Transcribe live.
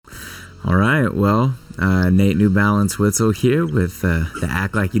All right. Well, Nate New Balance Witzel here with the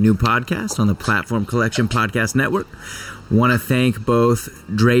Act Like You Knew podcast on the Platform Collection Podcast Network. Want to thank both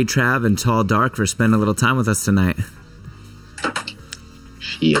Dre Trav and Tall Dark for spending a little time with us tonight.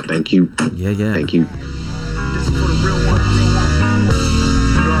 Yeah, thank you. Yeah. Thank you. This is for the real ones.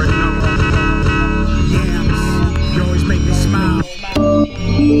 You already know. YAMMS, you always make me smile.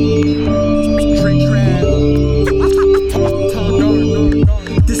 Dre Trav. Tall Dark.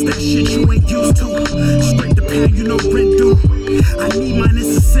 This that shit you ain't used to. Straight to pan, you know rent due. I need mine,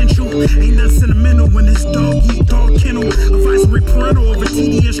 it's essential. Ain't nothing sentimental when this dog eat dog kennel. Advisory parental over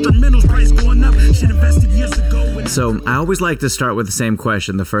TD instrumentals. Price going up. Shit invested years ago. So I always like to start with the same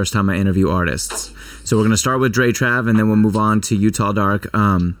question the first time I interview artists. So we're going to start with Dre Trav, and then we'll move on to you, Tall Dark.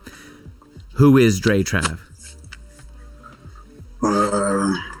 Who is Dre Trav?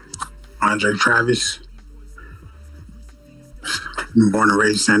 Andre Travis. Born and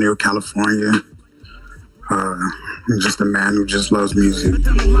raised San Diego, California. I'm just a man who just loves music. I've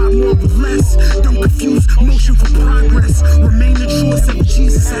done a lot more with less. Don't confuse motion for progress. Remain the true except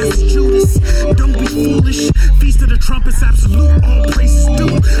Jesus as Judas. Don't be foolish. Feast of the trumpets, absolute. All praises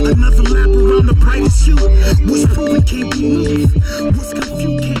due. Another lap around the brightest hue. What's proven can't be moved. What's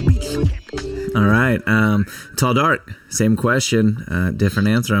confused can't be true. All right. Tall Dark, same question. Different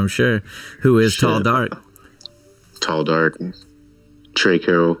answer, I'm sure. Who is Tall Dark? Tall Dark. Trey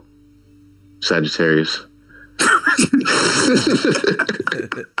Carroll. Sagittarius.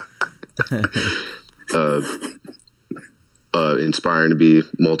 Inspiring to be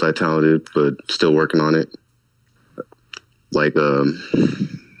multi-talented, but still working on it. Like, I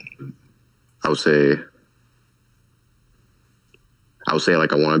would say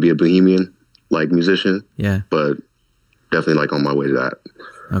like I want to be a bohemian, like musician. Yeah. But definitely like on my way to that.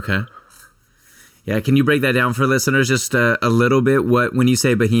 Okay. Yeah, can you break that down for listeners just a little bit? When you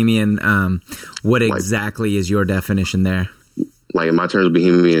say bohemian, what exactly is your definition there? Like in my terms of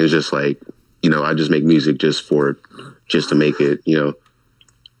bohemian is just like, I just make music just to make it, because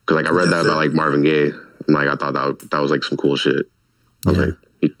like I read that about like Marvin Gaye, and like I thought that was like some cool shit. I was like,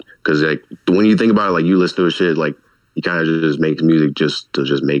 because like when you think about it, like you listen to a shit, like he kind of just makes music just to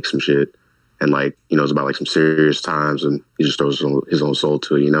just make some shit, and like it's about like some serious times, and he just throws his own soul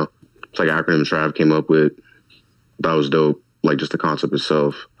to it, It's like an acronym Trav came up with. That was dope. Like just the concept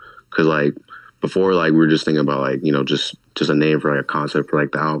itself. Cause like before, like we were just thinking about like, just a name for like a concept for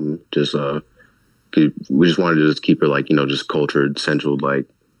like the album. Just, we just wanted to just keep it like, just cultured, central, like,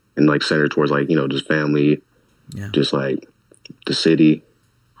 and like centered towards like, just family, just like the city,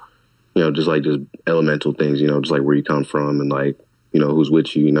 just elemental things, just like where you come from and like, who's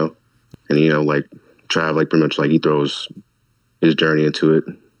with you, and, like Trav, like pretty much like he throws his journey into it,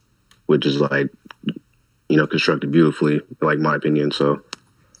 which is like, constructed beautifully, like my opinion. So,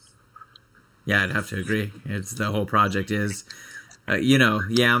 yeah, I'd have to agree. It's the whole project is,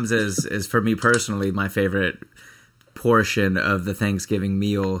 YAMMS is for me personally my favorite portion of the Thanksgiving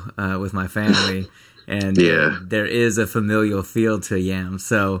meal with my family, and there is a familial feel to YAMMS.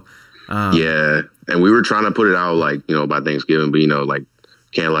 So, and we were trying to put it out like by Thanksgiving, but like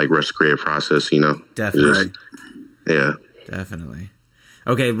can't like rush the creative process, Definitely, definitely.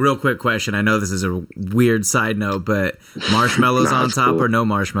 Okay, real quick question. I know this is a weird side note, but marshmallows on top or no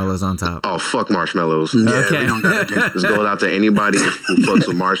marshmallows on top? Oh, fuck marshmallows. Yeah, okay. Let's go out to anybody who fucks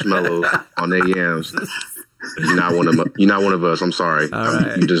with marshmallows on their yams. You're not one of us. I'm sorry. All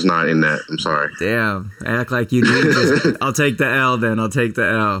right. You're just not in that. I'm sorry. Damn. Act like you do. I'll take the L then. I'll take the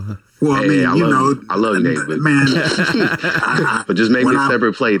L. Well, hey, I love you, Nate, but man. But just make me a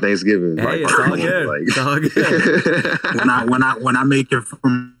separate plate Thanksgiving. Hey, it's all good. It's all good. when I make it for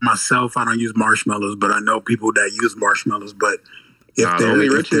myself, I don't use marshmallows, but I know people that use marshmallows. But if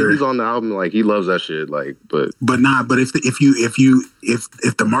Richie, who's on the album, like he loves that shit. Like, but if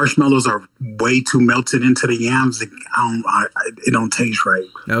the marshmallows are way too melted into the yams, it don't taste right.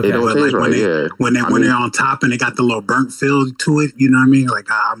 Okay. It don't taste right. When they're on top and they got the little burnt feel to it, you know what I mean? Like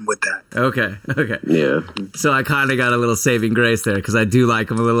I'm with that. Okay. Yeah. So I kind of got a little saving grace there because I do like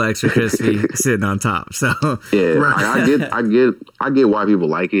them a little extra crispy sitting on top. So yeah, right. I get why people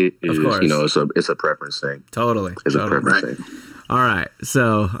like it. It's of course, just, it's a preference thing. Totally. It's a preference thing. All right,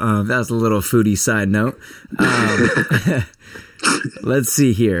 so that was a little foodie side note. Let's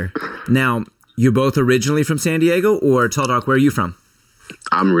see here. Now, you're both originally from San Diego, or Tall Dark, where are you from?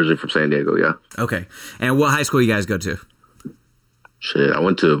 I'm originally from San Diego, yeah. Okay. And what high school you guys go to? Shit, I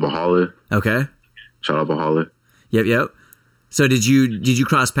went to Valhalla. Okay. Shout out Valhalla. Yep. So did you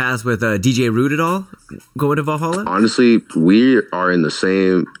cross paths with DJ Root at all going to Valhalla? Honestly, we are in the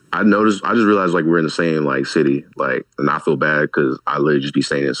same. I just realized like we're in the same like city, like, and I feel bad because I literally just be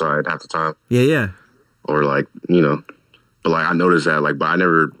staying inside half the time. Yeah. Or like, you know, but like I noticed that like, but I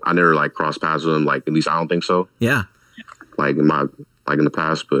never like crossed paths with him. Like at least I don't think so. Yeah. Like in the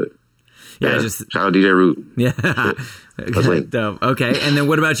past, but yeah. Just shout out DJ Root. Yeah. That's dope. Okay, and then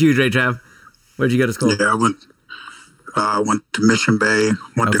what about you, Dre Trav? Where'd you go to school? Yeah, I went to Mission Bay,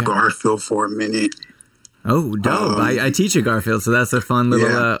 went to Garfield for a minute. Oh, dope. I teach at Garfield, so that's a fun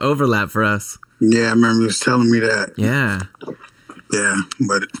little overlap for us. Yeah, I remember he was telling me that. Yeah. Yeah,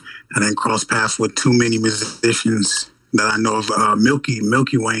 but I didn't cross paths with too many musicians that I know of. Milky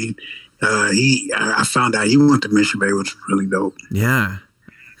Wayne, I found out he went to Mission Bay, which was really dope. Yeah.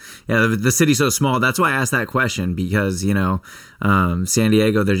 Yeah, the city's so small. That's why I asked that question, because, you know, San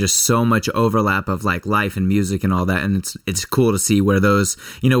Diego, there's just so much overlap of like life and music and all that. And it's cool to see where those,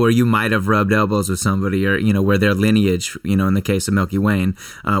 you know, where you might have rubbed elbows with somebody, or, you know, where their lineage, you know, in the case of Milky Wayne,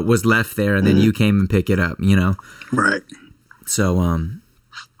 was left there, and then you came and pick it up, you know? Right. So,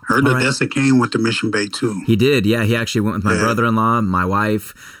 heard that Dessa Kane went to Mission Bay too. He did, yeah. He actually went with my brother-in-law, my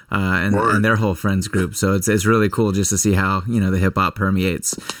wife, and their whole friends group. So it's really cool just to see how, you know, the hip hop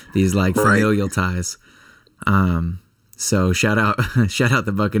permeates these like familial ties. So shout out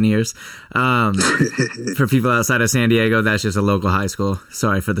the Buccaneers. For people outside of San Diego, that's just a local high school.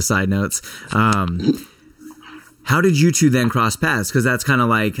 Sorry for the side notes. How did you two then cross paths? Because that's kind of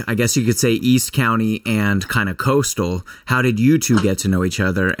like, I guess you could say East County and kind of coastal. How did you two get to know each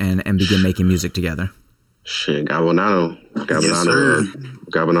other and begin making music together? Shit, Gabonano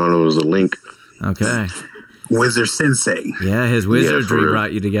was the link. Okay. Wizard Sensei. Yeah, his wizardry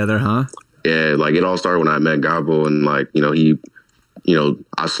brought you together, huh? Yeah, like it all started when I met Gabo, and like, you know,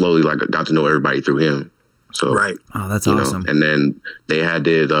 I slowly like got to know everybody through him. So oh, that's awesome. And then they had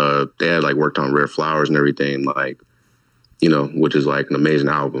like worked on Rare Flowers and everything, like, you know, which is like an amazing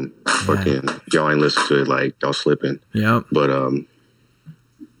album. Fucking, if y'all ain't listened to it, like y'all slipping. Yep. But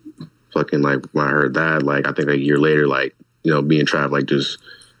fucking like when I heard that, like I think a year later, like, you know, me and Trav like just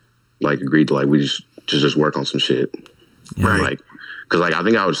like agreed to like we just work on some shit. Yeah. Like, cause like I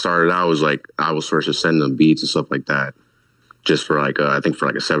think I started out was like I was first just sending them beats and stuff like that, just for like I think for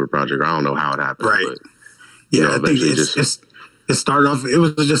like a separate project. I don't know how it happened. Right. But, yeah, you know, I think it started off. It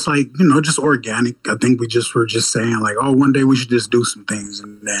was just like, you know, just organic. I think we just were just saying like, oh, one day we should just do some things,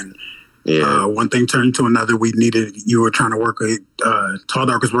 and then one thing turned to another. You were trying to work with Tall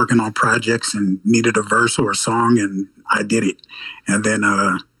Dark was working on projects and needed a verse or a song, and I did it. And then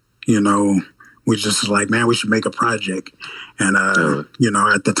you know, we just was like, man, we should make a project. And you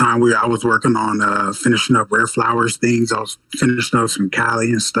know, at the time I was working on finishing up Rare Flowers things. I was finishing up some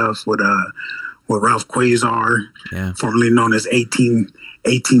Cali and stuff with Ralph Quasar, formerly known as 18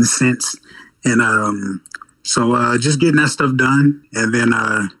 Cents. And so just getting that stuff done. And then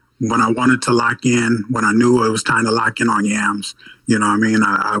when I wanted to lock in, when I knew it was time to lock in on YAMMS, you know what I mean,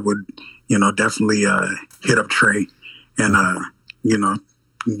 I would, you know, definitely hit up Trey and, you know,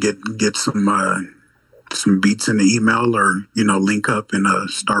 get some beats in the email, or, you know, link up and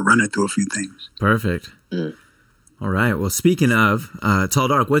start running through a few things. Perfect. Yeah. All right. Well, speaking of Tall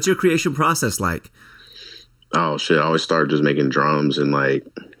Dark, what's your creation process like? Oh shit! I always start just making drums, and like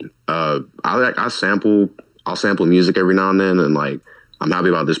I'll sample music every now and then, and like I'm happy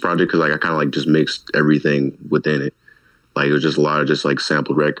about this project because like I kind of like just mixed everything within it. Like it was just a lot of just like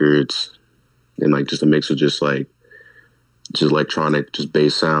sampled records, and like just a mix of just electronic, just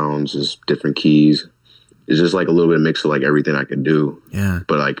bass sounds, just different keys. It's just like a little bit of mix of like everything I can do. Yeah.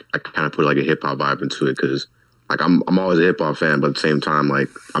 But like I kind of put like a hip hop vibe into it because like I'm always a hip hop fan, but at the same time like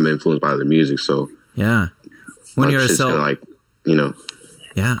I'm influenced by the music. So yeah, when like, you're like, you know,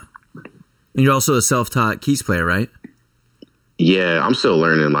 yeah, and you're also a self-taught keys player, right? Yeah, I'm still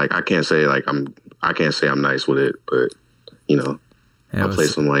learning. Like I can't say I'm nice with it, but you know, I play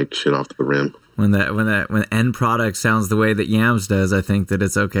some like shit off the rim. When end product sounds the way that YAMMS does, I think that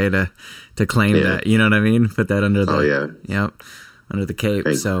it's okay to claim that. You know what I mean? Put that under the under the cape.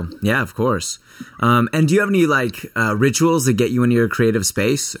 So yeah, of course. And do you have any like rituals that get you into your creative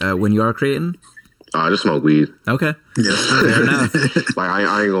space when you are creating? I just smoke weed. Okay. Yeah. Fair enough. Like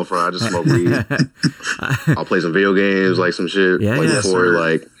I ain't gonna front. I just smoke weed. I'll play some video games, like some shit.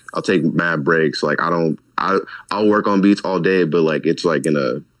 Like I'll take mad breaks. Like I'll work on beats all day, but like it's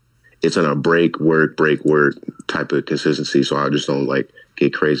in a break work type of consistency. So I just don't like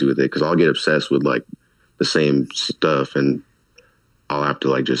get crazy with it because I'll get obsessed with like the same stuff and I'll have to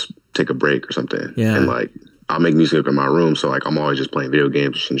like just take a break or something. Yeah. And like I'll make music in my room, so like I'm always just playing video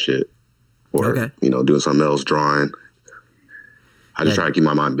games and shit. Or you know, doing something else, drawing. I just try to keep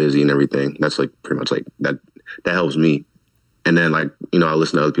my mind busy and everything. That's like pretty much like that helps me. And then like, you know, I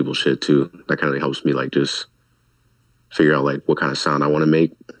listen to other people's shit too. That kind of helps me like just figure out like what kind of sound I want to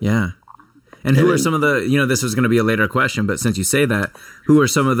make. Yeah. And who are some of the, you know, this was going to be a later question, but since you say that, who are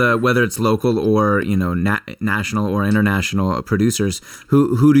some of the, whether it's local or, you know, national or international producers,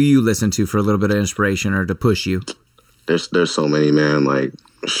 who do you listen to for a little bit of inspiration or to push you? There's so many, man. Like,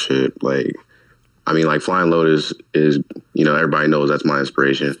 shit. Like, I mean, like Flying Lotus is, you know, everybody knows that's my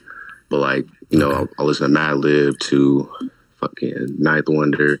inspiration. But like, you know, I'll listen to Madlib, to fucking Ninth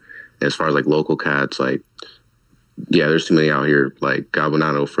Wonder. And as far as like local cats, like, yeah, there's too many out here. Like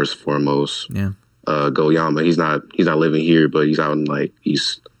Gabonano, first and foremost. Yeah. Go Yama. He's not living here, but he's out in like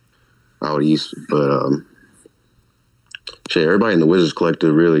out east. But shit, everybody in the Wizards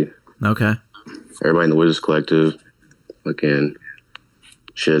Collective, really. Okay. Everybody in the Wizards Collective, fucking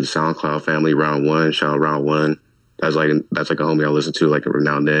shit. SoundCloud family, Round One. Shout out Round One. That's like a homie I listen to like every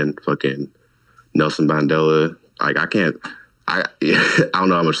now and then. Fucking Nelson Mandela. Like I don't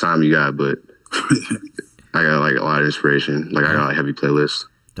know how much time you got, but. I got like a lot of inspiration. Like I got a heavy playlist.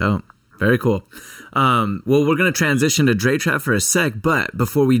 Dope. Very cool. Well, we're going to transition to Dre Trav for a sec, but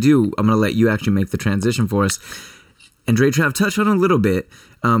before we do, I'm going to let you actually make the transition for us. And Dre Trav, touch on a little bit.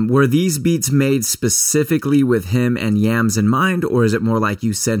 Were these beats made specifically with him and YAMMS in mind, or is it more like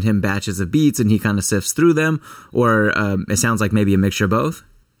you send him batches of beats and he kind of sifts through them? Or it sounds like maybe a mixture of both?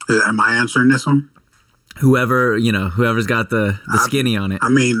 Am I answering this one? Whoever's got the skinny on it. I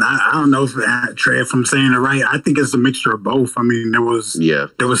mean, I don't know if I'm saying it right. I think it's a mixture of both. I mean, there was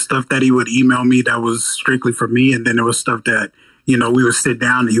stuff that he would email me that was strictly for me, and then there was stuff that, you know, we would sit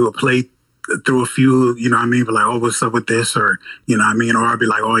down and he would play through a few, you know what I mean, but like, oh, what's up with this, or you know what I mean, or I'd be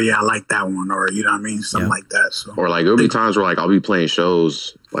like, oh yeah, I like that one, or you know what I mean, something like that. So, or like there'll be times where like I'll be playing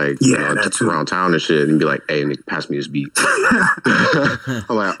shows like around town and shit, and be like, hey, Nick, pass me this beat. I'm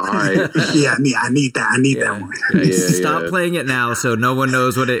like, all right, yeah, I need that one. Stop playing it now, so no one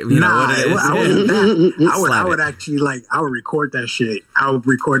knows what it, what it is. I would actually like, I would record that shit. I would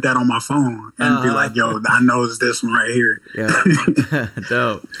record that on my phone and be like, yo, I know it's this one right here. Yeah,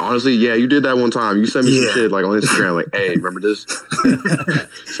 dope. Honestly, yeah, you did that one time. You sent me some shit like on Instagram, like, hey, remember this?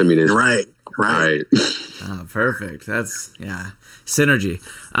 Send me this. Right. Oh, perfect. That's synergy.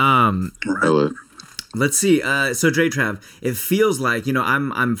 Let's see. So Dre Trav, it feels like, you know,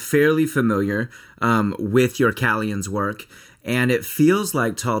 I'm fairly familiar with your Callian's work, and it feels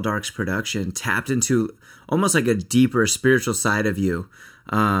like Tall Dark's production tapped into almost like a deeper spiritual side of you.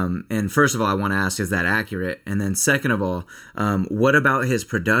 And first of all, I want to ask, is that accurate? And then second of all, what about his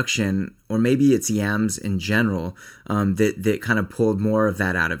production, or maybe it's YAMMS in general, that kind of pulled more of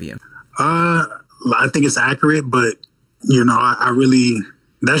that out of you? I think it's accurate, but you know, I really,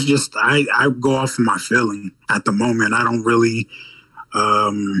 that's just, I go off of my feeling at the moment. I don't really,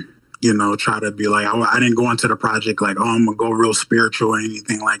 you know, try to be like, I didn't go into the project like, oh, I'm gonna go real spiritual or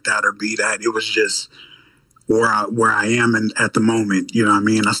anything like that, or be that. It was just where I am at the moment. You know what I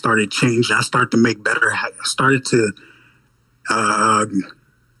mean? I started changing. I started to make better. I started to, I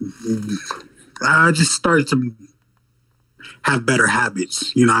just started to have better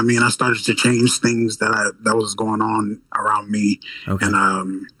habits. You know what I mean? I started to change things that was going on around me,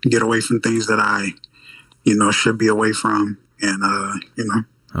 and get away from things that I, you know, should be away from. And, you know,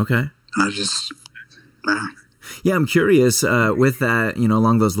 I just, yeah, I'm curious with that, you know,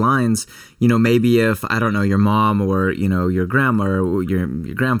 along those lines, you know, maybe if, I don't know, your mom or, you know, your grandma or your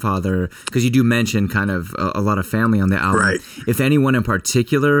grandfather, because you do mention kind of a lot of family on the album. Right. If anyone in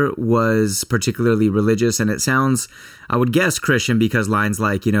particular was particularly religious, and it sounds, I would guess Christian, because lines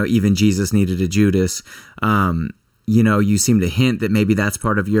like, you know, even Jesus needed a Judas, you know, you seem to hint that maybe that's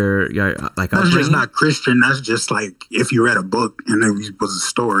part of your like that's just not Christian. That's just like if you read a book and there was a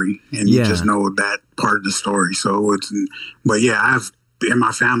story and you just know that part of the story. So it's, but yeah, I have in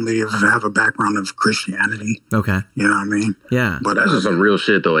my family, I have a background of Christianity. Okay. You know what I mean? Yeah. But that's just some real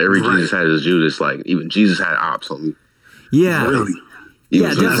shit though. Every Jesus had his Judas. Like even Jesus had ops on me. Yeah. Really?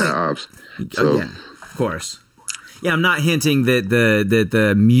 Even Jesus had ops. So. Yeah, of course. Yeah, I'm not hinting that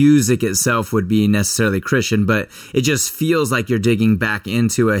the music itself would be necessarily Christian, but it just feels like you're digging back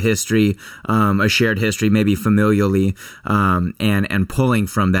into a history, a shared history, maybe familially, and pulling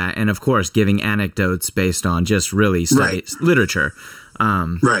from that, and of course giving anecdotes based on just really literature.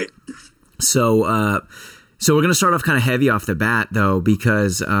 Right. So we're gonna start off kind of heavy off the bat though,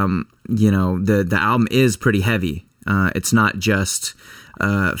 because you know the album is pretty heavy. It's not just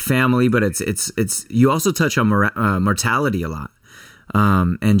family, but it's you also touch on mortality a lot,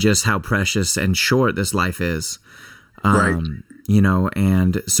 and just how precious and short this life is. You know,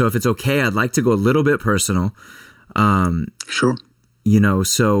 and so if it's okay, I'd like to go a little bit personal. Sure.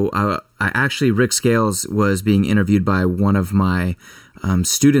 So I actually, Rick Scales was being interviewed by one of my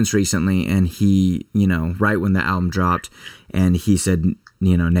students recently, and he, right when the album dropped, and he said,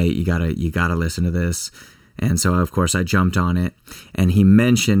 Nate, you gotta listen to this. And so, of course, I jumped on it, and he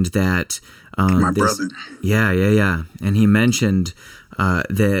mentioned that my brother. Yeah. And he mentioned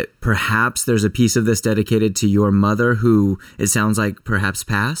that perhaps there's a piece of this dedicated to your mother, who it sounds like perhaps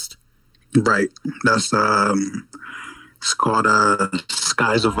passed. Right. That's it's called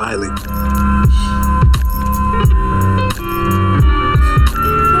Skies of Violet.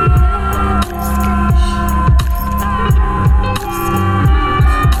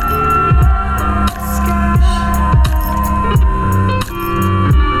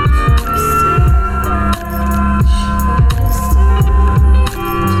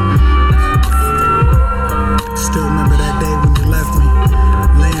 Still remember that day when you left me,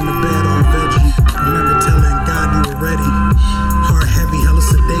 lay in the bed all veggie. Remember telling God you were ready. Heart heavy, hella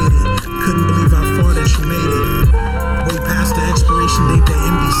sedated. Couldn't believe how far that you made it. Way past the expiration date that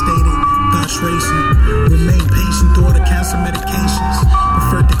MD stated. Thoughts racing. Remain patient through all the cancer medications.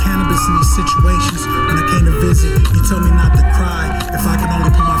 Preferred the cannabis in these situations. When I came to visit, you told me not to cry. If I could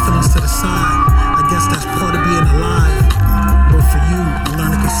only put my feelings to the side. I guess that's part of being alive. But for you, I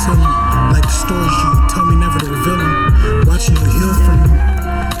learned to conceal them. Like the stories you told me never to reveal them. Watching you heal from them.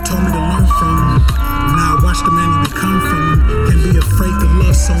 Told me to learn from them. Now I watch the man you become from them. Can't be afraid to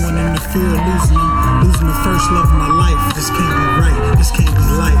love someone in the fear of losing them. Losing the first love of my life. This can't be right. This can't be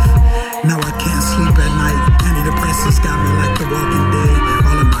life. Now I can't sleep at night. Antidepressants got me like the Walking Dead.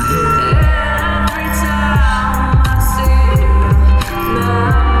 All in my head. Every time I see you,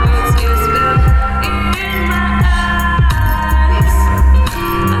 now it's just in my eyes. I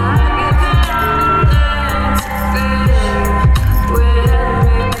give it all and to fade when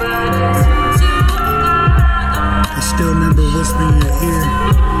everybody's too far. I still remember whispering in your ear,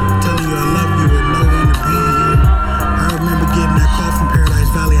 telling you I love you with no one to be here. I remember getting that call from Paradise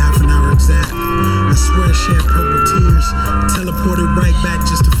Valley half an hour exact. I swear I shed purple tears, teleported right back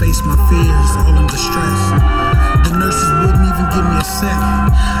just to face my fears, all in distress. The nurses wouldn't even give me a sec.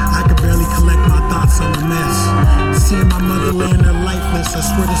 I could barely collect my thoughts on the mess. Seeing my mother laying there lifeless, I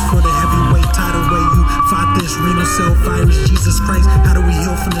swear this for the heavyweight tidal way you fought this renal cell virus. Jesus Christ, how do we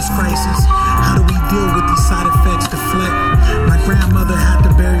heal from this crisis? How do we deal with these side effects deflect? My grandmother had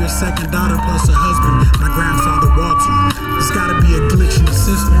to bury her second daughter plus her husband, my grandfather Walter. There's gotta be a glitch in the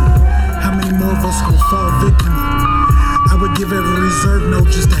system. How many more of us gon' fall victim? I would give every reserve note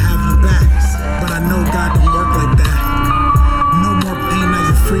just to have you back, but I know God don't work like that. No more pain, now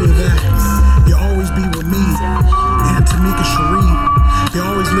you're free of that. You'll always be with me and Tamika Sheree. You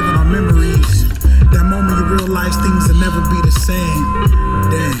always live in our memories. That moment you realize things will never be the same.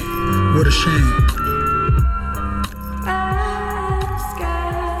 Dang, what a shame.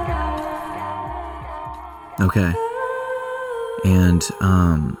 Okay.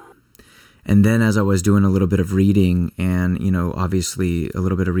 And then as I was doing a little bit of reading and, obviously a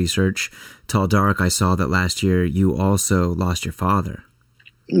little bit of research, Tall Dark, I saw that last year you also lost your father.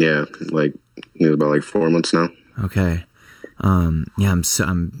 Yeah, it was about 4 months now. Okay. I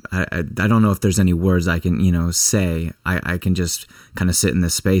don't know if there's any words I can, say. I can just kind of sit in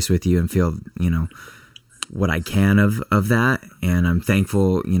this space with you and feel, what I can of that. And I'm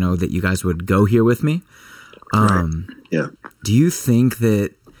thankful, that you guys would go here with me. Right. Yeah. Do you think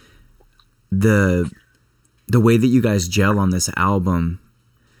that the way that you guys gel on this album,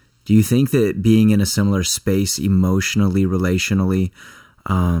 do you think that being in a similar space emotionally, relationally,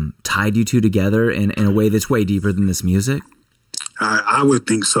 tied you two together in a way that's way deeper than this music? I would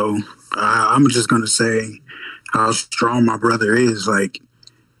think so. I'm just going to say how strong my brother is.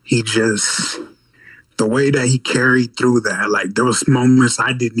 He just, the way that he carried through that, there was moments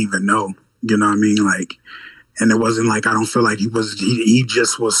I didn't even know, you know what I mean? And it wasn't I don't feel like he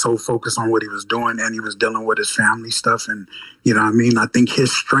just was so focused on what he was doing, and he was dealing with his family stuff. And, you know what I mean? I think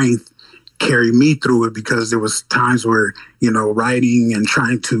his strength carried me through it because there was times where, writing and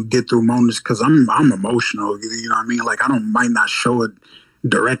trying to get through moments, because I'm emotional, you know what I mean? I might not show it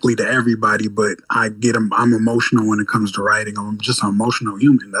directly to everybody, but I'm emotional when it comes to writing. I'm just an emotional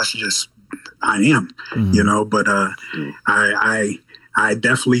human. That's just, I am, but I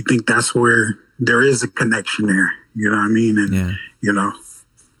definitely think that's where there is a connection there, you know what I mean? And,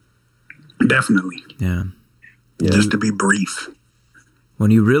 definitely. Yeah. Just to be brief. When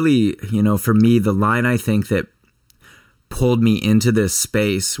you really, for me, the line I think that pulled me into this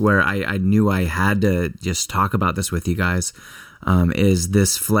space where I knew I had to just talk about this with you guys is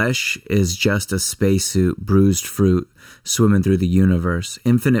this flesh is just a spacesuit, bruised fruit, swimming through the universe,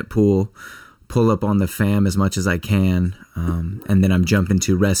 infinite pool, pull up on the fam as much as I can, and then I'm jumping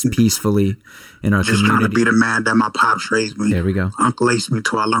to rest peacefully in our just community. trying to be the man that my pops raised me. There we go. Uncle laced me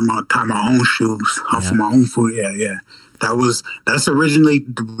till I learned how to tie my own shoes, for my own food. Yeah. That's originally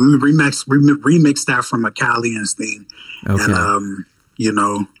we remixed that from a Calians thing, Okay. and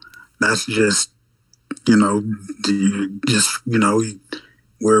that's just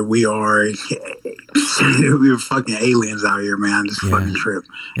where we are. We're fucking aliens out here, man. This fucking trip.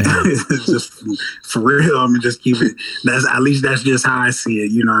 Yeah. It's just for real. I'm mean, just keep it. That's just how I see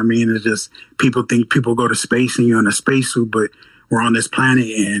it. You know what I mean? It's just people think people go to space and you're in a spacesuit, but we're on this planet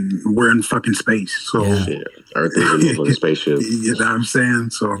and we're in fucking space. So Earth is a spaceship. You know what I'm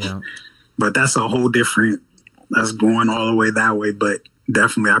saying? So, but that's a whole different. That's going all the way that way. But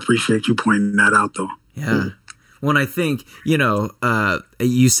definitely, I appreciate you pointing that out, though. Yeah. When I think,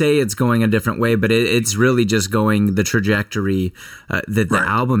 you say it's going a different way, but it's really just going the trajectory that the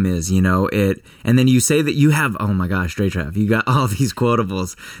album is, it. And then you say that you have, oh my gosh, Trav, you got all these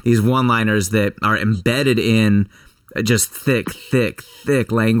quotables, these one-liners that are embedded in just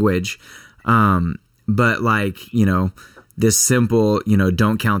thick language. But like, this simple,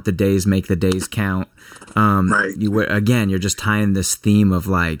 don't count the days, make the days count. You're just tying this theme of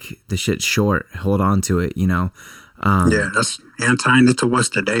like the shit's short, hold on to it, and tying it to what's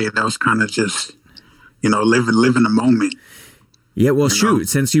today. That was kind of just, living the moment. Yeah, well, shoot,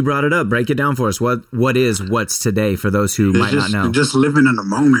 since you brought it up, break it down for us. What's today for those who might not know? Just living in the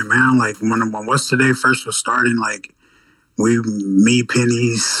moment, man. Like when What's Today first was starting, like me,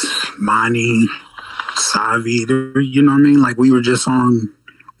 Pennies, Monty, Savi, you know what I mean? Like we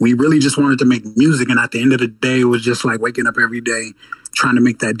really just wanted to make music, and at the end of the day, it was just like waking up every day, trying to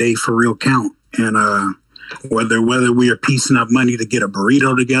make that day for real count. And whether we are piecing up money to get a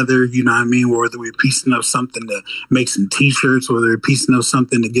burrito together, you know what I mean? Or whether we're piecing up something to make some T-shirts, or whether we're piecing up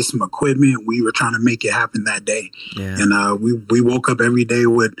something to get some equipment, we were trying to make it happen that day. Yeah. And we woke up every day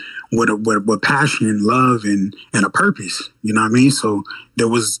with passion, love, and a purpose. You know what I mean? So there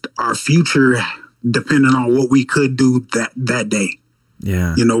was our future depending on what we could do that day.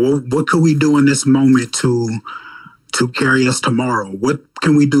 Yeah. What could we do in this moment to carry us tomorrow? What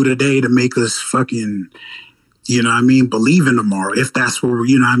can we do today to make us fucking, believe in tomorrow? If that's what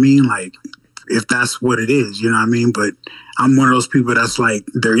like, if that's what it is, you know what I mean? But I'm one of those people that's like,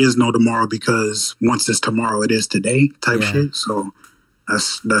 there is no tomorrow, because once it's tomorrow, it is today type shit. So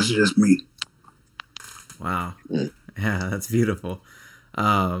that's just me. Wow. Yeah, that's beautiful.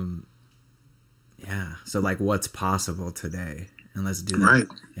 Yeah. So like, what's possible today? And let's do that. Right.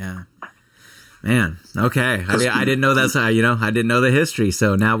 Yeah. Man. Okay. I didn't know that's how, I didn't know the history.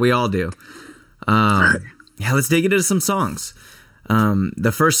 So now we all do. Yeah, let's dig into some songs.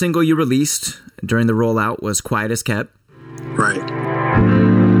 The first single you released during the rollout was Quiet as Kept. Right.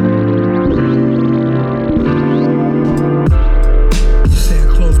 You say a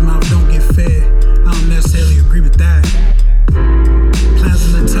closed mouth don't get fed. I don't necessarily agree with that.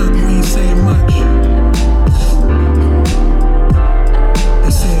 Plans in the tuck, we ain't saying much. They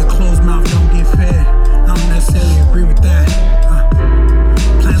say a closed mouth don't get fed. I don't necessarily agree with that.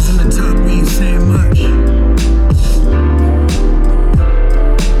 Plans in the tuck, we ain't saying much.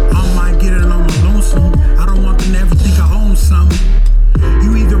 I don't mind getting on my lonesome. I don't want them to ever think I own something.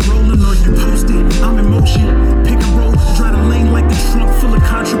 You either rolling or you posted. I'm in motion. Pick and roll, drive the lane like the trunk full of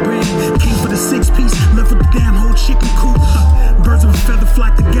contraband. Came for the 6-piece, left with the damn whole chicken coop. Birds of a feather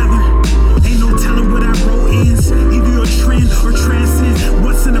flock together. Ain't no telling where that road ends. Either you're a trend or transcend.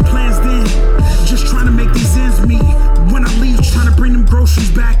 What's in the plans then? Just trying to make these ends meet. When I leave, trying to bring them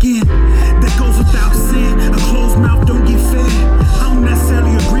groceries back in. That goes without saying. A closed mouth don't get fed. I don't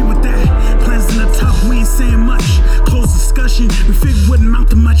necessarily agree with that. Plans in the top, we ain't saying much. Closed discussion, we figured wouldn't amount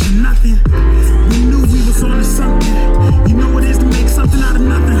to much or nothing. We knew we was on to something. You know what it is to make something out of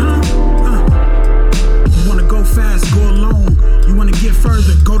nothing, huh? You wanna go fast, go alone. You wanna get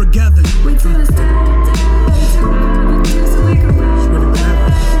further, go together. We do this day to so we can run.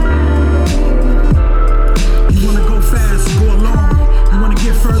 You wanna go fast, go alone. You wanna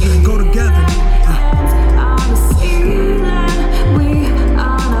get further, go together. On the ceiling, we on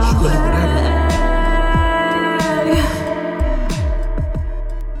our way.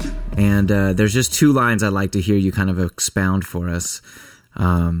 And there's just two lines I'd like to hear you kind of expound for us.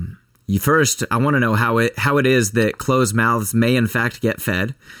 First, I want to know how it is that closed mouths may in fact get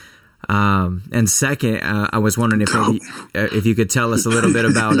fed. And second, I was wondering if you could tell us a little bit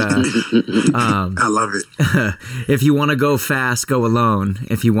about. I love it. If you want to go fast, go alone.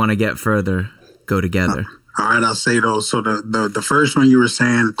 If you want to get further, go together. All right, I'll say those. So the first one you were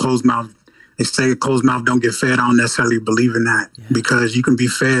saying, closed mouth. They say closed mouth don't get fed. I don't necessarily believe in that because you can be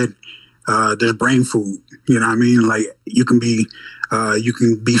fed there's brain food. You know what I mean? Like you can be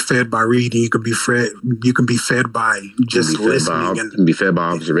fed by reading. You can be fed by just listening. And be fed by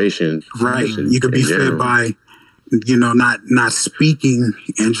observation. Right. You could be fed by, not speaking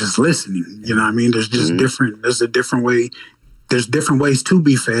and just listening. You know what I mean? There's just there's different ways to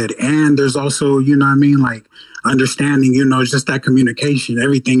be fed. And there's also, like understanding, it's just that communication.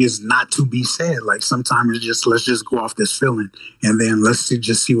 Everything is not to be said. Like sometimes it's just, let's just go off this feeling and then let's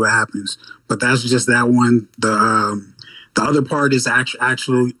just see what happens. But that's just that one. The other part is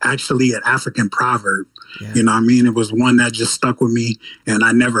actually an African proverb. Yeah. You know what I mean? It was one that just stuck with me and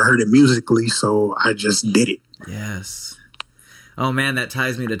I never heard it musically. So I just did it. Yes. Oh man, that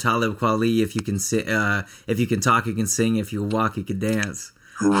ties me to Talib Kweli. If you can if you can talk, you can sing. If you walk, you can dance.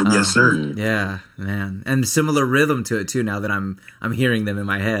 Yes, sir. Yeah, man, and similar rhythm to it too. Now that I'm hearing them in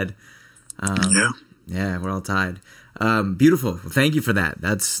my head. Yeah, we're all tied. Beautiful. Well, thank you for that.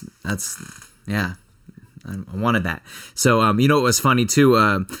 That's yeah. I wanted that. So, it was funny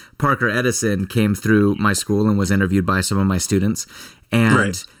too. Parker Edison came through my school and was interviewed by some of my students,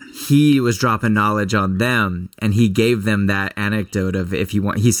 and he was dropping knowledge on them, and he gave them that anecdote of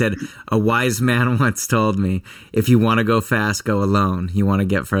he said, a wise man once told me, if you want to go fast, go alone. You want to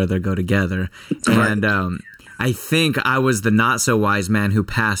get further, go together. And, I think I was the not so wise man who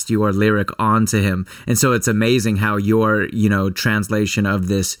passed your lyric on to him. And so it's amazing how your, translation of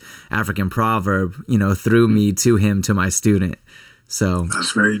this African proverb, threw me to him, to my student. So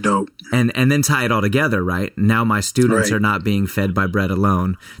that's very dope. And then tie it all together, right? Now my students are not being fed by bread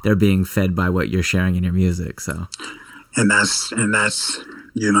alone. They're being fed by what you're sharing in your music. So and that's what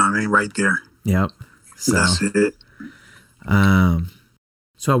I mean, right there. Yep. So that's it.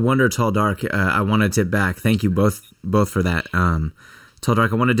 So I wonder, Tall Dark, I want to dip back. Thank you both for that. Tall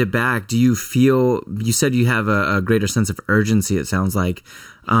Dark, I want to dip back. Do you feel, you said you have a greater sense of urgency, it sounds like.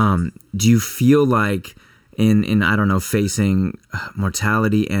 Do you feel like in I don't know, facing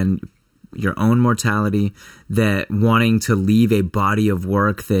mortality and your own mortality, that wanting to leave a body of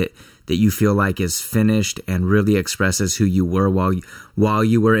work that you feel like is finished and really expresses who you were while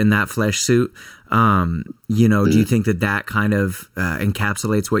you were in that flesh suit, do you think that kind of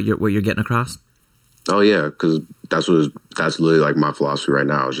encapsulates what you're getting across? Oh yeah, because that's literally like my philosophy right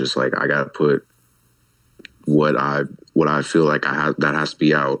now. It's just like I gotta put what I feel like that has to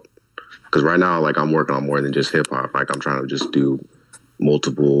be out. Because right now, like I'm working on more than just hip hop. Like I'm trying to just do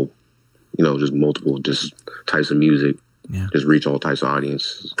multiple types of music, just reach all types of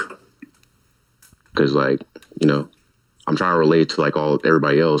audiences. Because I'm trying to relate to like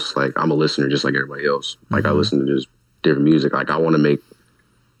everybody else. Like I'm a listener just like everybody else. Like I listen to just different music. Like I want to make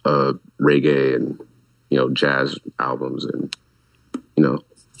reggae and jazz albums and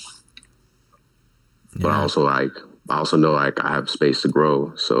but I also know like I have space to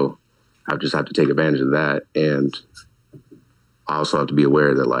grow. So I just have to take advantage of that, and I also have to be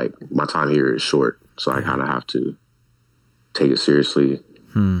aware that like my time here is short. So I kind of have to take it seriously.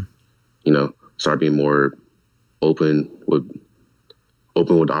 Start being more open with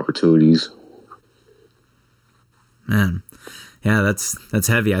opportunities. Man, yeah, that's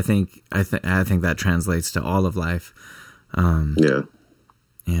heavy. I think that translates to all of life. Yeah.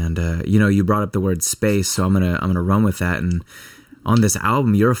 And you brought up the word space, so I'm gonna run with that. And on this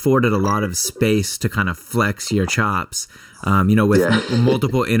album, you're afforded a lot of space to kind of flex your chops. With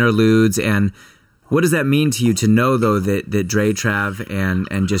multiple interludes. And what does that mean to you to know though that Dre, Trav,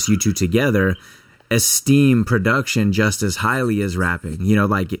 and just you two together esteem production just as highly as rapping?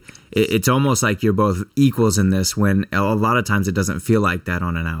 It's almost like you're both equals in this, when a lot of times it doesn't feel like that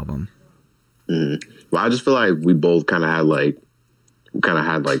on an album. Well, I just feel like we both kind of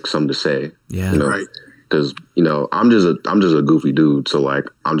had something to say. Yeah. Right. Because I'm just a goofy dude, so like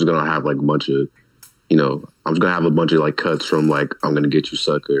I'm just gonna have like a bunch of I'm just gonna have a bunch of like cuts from like I'm gonna get you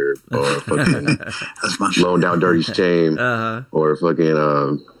sucker or fucking that's my blowing down dirty shame or fucking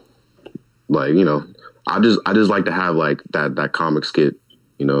I just like to have like that comic skit,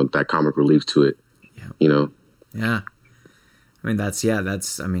 that comic relief to it. Yeah. I mean that's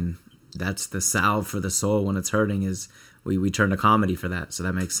the salve for the soul when it's hurting, is we turn to comedy for that, so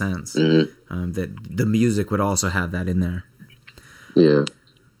that makes sense. That the music would also have that in there. Yeah.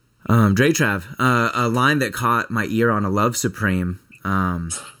 Dre Trav, a line that caught my ear on A Love Supreme.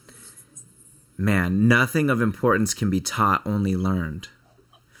 Man, nothing of importance can be taught, only learned.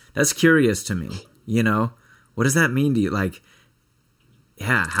 That's curious to me. What does that mean to you? Like,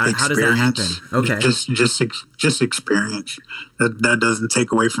 yeah, how does that happen? Okay, just experience. That doesn't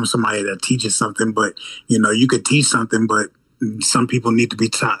take away from somebody that teaches something, but you could teach something, but some people need to be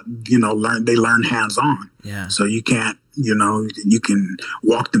taught. They learn hands on. Yeah. So you can't. You can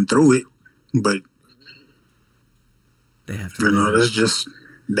walk them through it, but They have to.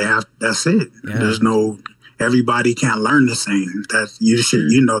 that's it. Yeah. There's no, everybody can't learn the same. That's,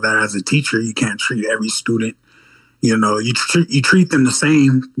 you know that as a teacher, you can't treat every student, you know, you treat them the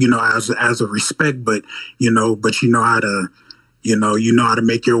same, you know, as a respect, but you know how to, you know how to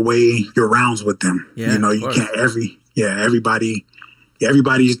make your rounds with them. Yeah, you know, you can't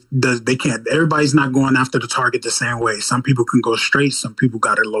everybody's not going after the target the same way. Some people can go straight. Some people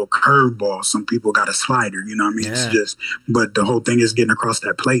got a little curveball. Some people got a slider. You know what I mean? Yeah. It's just, but the whole thing is getting across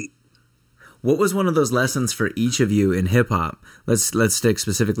that plate. What was one of those lessons for each of you in hip hop? Let's stick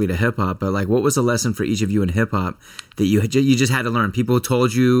specifically to hip hop, but like, what was a lesson for each of you in hip hop that you just had to learn? People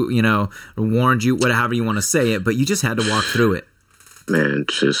told you, you know, warned you, whatever you want to say it, but you just had to walk through it. Man,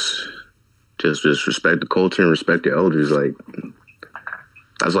 just respect the culture and respect the elders. Like,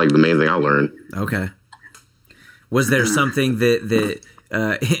 that's like the main thing I learned. Okay. Was there something that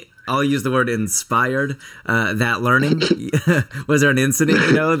I'll use the word inspired that learning? Was there an incident,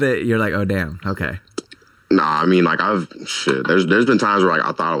 you know, that you're like, oh damn, okay. Nah, I mean, like, there's been times where like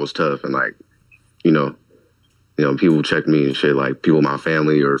I thought I was tough, and like, you know, people check me and shit, like people in my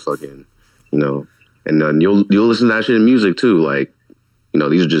family or fucking, you know, and then you'll listen to that shit in music too, like, you know,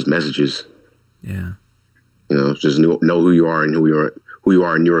 these are just messages. Yeah. You know, just know who you are and who you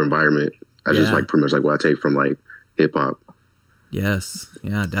are in your environment. That's just like pretty much like what I take from like hip hop. Yes.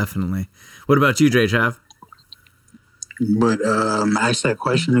 Yeah, definitely. What about you, Trav? But ask that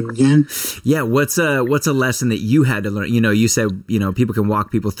question again. Yeah, what's a lesson that you had to learn? You know, you said, you know, people can walk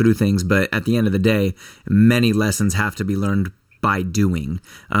people through things, but at the end of the day, many lessons have to be learned by doing.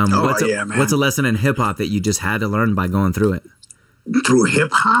 What's a lesson in hip hop that you just had to learn by going through it? Through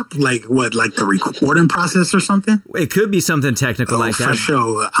hip hop, like what, like the recording process or something? It could be something technical like that. For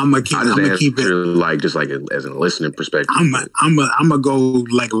sure. I'm gonna keep it like just like as a listening perspective. I'm gonna go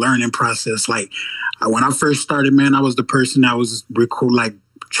like learning process. Like when I first started, man, I was the person that was like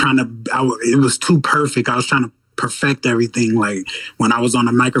it was too perfect. I was trying to perfect everything. Like when I was on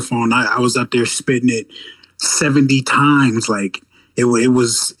the microphone, I was up there spitting it 70 times. Like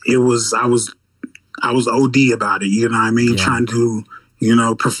I was OD about it, you know what I mean? Yeah. Trying to, you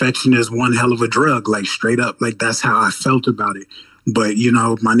know, perfection is one hell of a drug, like straight up. Like that's how I felt about it. But, you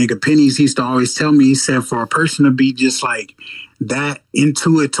know, my nigga Pennies, he used to always tell me, he said, for a person to be just like that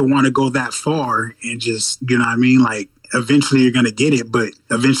into it, to want to go that far and just, you know what I mean? Like eventually you're going to get it, but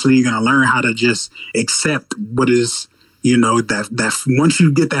eventually you're going to learn how to just accept what is, you know, that once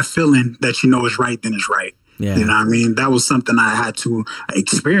you get that feeling that you know is right, then it's right. Yeah. You know what I mean? That was something I had to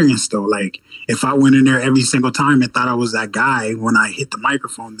experience though. Like if I went in there every single time and thought I was that guy when I hit the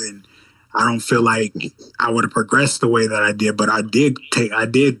microphone, then I don't feel like I would have progressed the way that I did. But I did,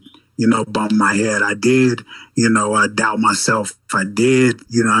 you know, bump my head. I did, you know, doubt myself. I did,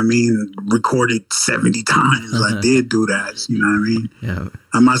 you know what I mean, record it 70 times. I did do that, you know what I mean? Yeah.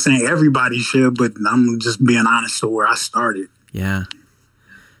 I'm not saying everybody should, but I'm just being honest to where I started. Yeah.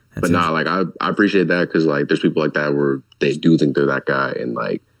 But nah, like I appreciate that because like there's people like that where they do think they're that guy and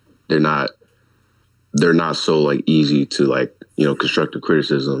like they're not so like easy to like, you know, constructive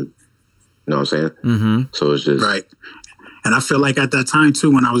criticism. You know what I'm saying? Mm-hmm. So it's just right. And I feel like at that time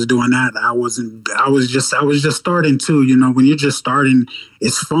too, when I was doing that, I was just starting too. You know, when you're just starting,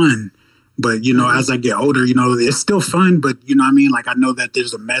 it's fun. But you know, as I get older, you know, it's still fun. But you know what I mean? Like I know that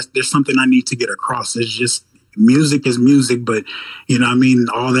there's something I need to get across. It's just music is music, but you know what I mean?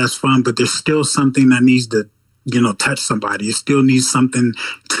 All that's fun, but there's still something that needs to, you know, touch somebody. It still needs something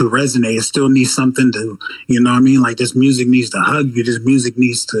to resonate. It still needs something to, you know what I mean? Like this music needs to hug you. This music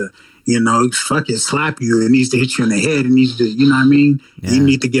needs to, you know, fucking slap you. It needs to hit you in the head. It needs to, you know what I mean? Yeah. You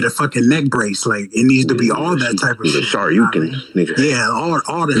need to get a fucking neck brace. Like it needs to be all that type of shit. Sorry, you can. Yeah,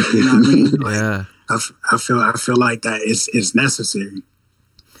 all that. You know what I mean? Like, yeah. I feel like that is necessary.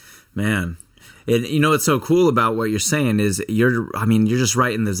 Man. And you know what's so cool about what you're saying is you're just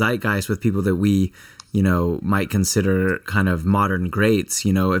right in the zeitgeist with people that we, you know, might consider kind of modern greats.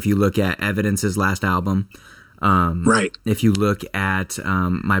 You know, if you look at Evidence's last album, right. If you look at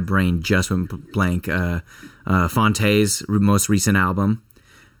my brain just went blank, Fonte's most recent album.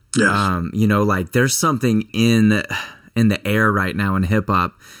 Yes. You know, like there's something in the air right now in hip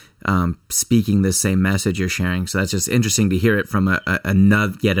hop. Speaking the same message you're sharing, so that's just interesting to hear it from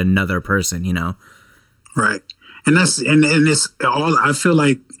another person, you know. Right, and it's all. I feel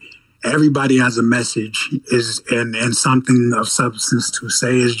like everybody has a message and something of substance to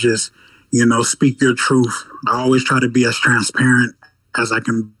say. Is just, you know, speak your truth. I always try to be as transparent as I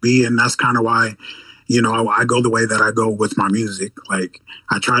can be, and that's kind of why, you know, I go the way that I go with my music. Like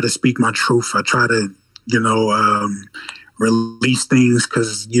I try to speak my truth. I try to, you know, release things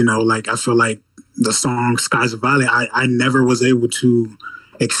because, you know, like I feel like the song Skies of Valley, I never was able to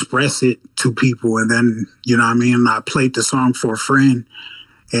express it to people. And then, you know what I mean? I played the song for a friend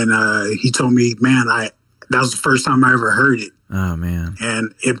and he told me, man, that was the first time I ever heard it. Oh, man.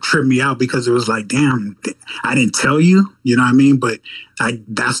 And it tripped me out because it was like, damn, I didn't tell you, you know what I mean? But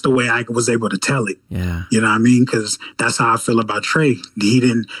that's the way I was able to tell it. Yeah. You know what I mean? Because that's how I feel about Trey. He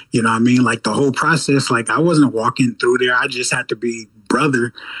didn't, you know what I mean? Like the whole process, like I wasn't walking through there. I just had to be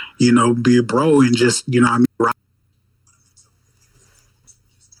brother, you know, be a bro and just, you know what I mean?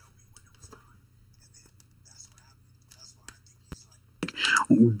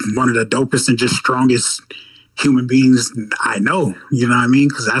 One of the dopest and just strongest human beings I know, you know what I mean?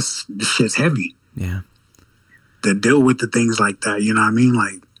 Because this shit's heavy. Yeah. To deal with the things like that, you know what I mean?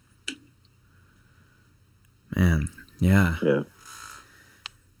 Like, man, yeah. Yeah.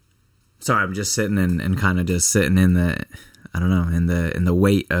 Sorry, I'm just sitting and kind of just sitting in the, I don't know, in the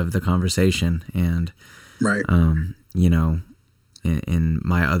weight of the conversation. And, right. You know, in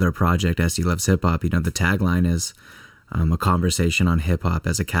my other project, SD Loves Hip Hop, you know, the tagline is a conversation on hip hop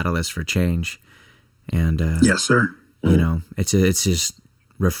as a catalyst for change. And yes, sir. You know, it's just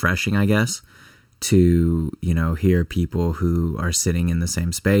refreshing, I guess, to, you know, hear people who are sitting in the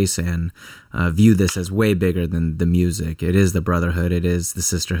same space and view this as way bigger than the music. It is the brotherhood, it is the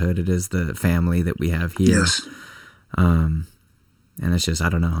sisterhood, it is the family that we have here. Yes. And it's just, I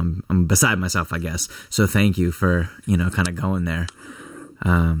don't know, I'm beside myself, I guess. So thank you for, you know, kind of going there.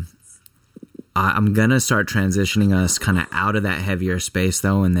 I'm gonna start transitioning us kind of out of that heavier space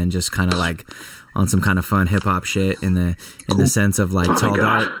though, and then just kind of like on some kind of fun hip hop shit in the sense of like Tall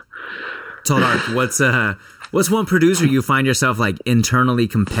Dark. What's one producer you find yourself like internally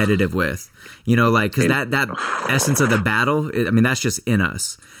competitive with? You know, like because that essence of the battle, I mean, that's just in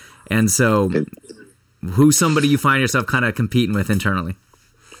us. And so, who's somebody you find yourself kind of competing with internally?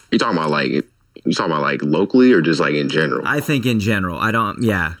 You talking about like locally or just like in general? I think in general. I don't.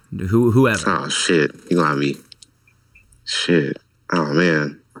 Yeah. Whoever. Oh shit! You gonna have me? Shit! Oh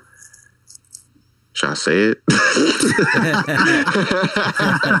man. Should I say it?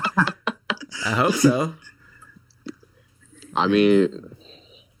 I hope so. I mean,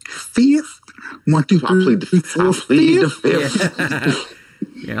 fifth. 1, 2, 3. I plead the fifth.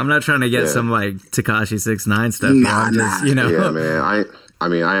 Yeah, I'm not trying to get some like Tekashi 6ix9ine stuff. Nah, just, you know. Yeah, man. I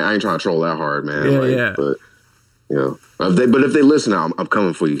ain't trying to troll that hard, man. Yeah, like, yeah. But you know, if they listen, I'm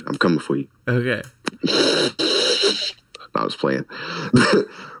coming for you. I'm coming for you. Okay. I was playing.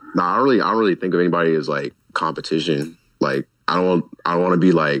 No, I don't really think of anybody as like competition. Like I don't want to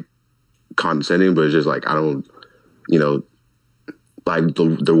be like condescending, but it's just like I don't, you know, like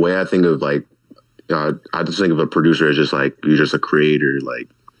the way I think of like, I just think of a producer as just like you're just a creator. Like,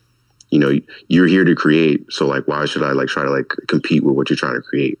 you know, you're here to create. So like, why should I like try to like compete with what you're trying to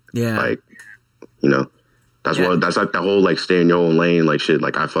create? Yeah. Like, you know, that's like the whole like stay in your own lane like shit.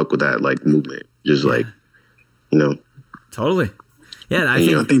 Like I fuck with that like movement. Just like, you know. Totally. Yeah, I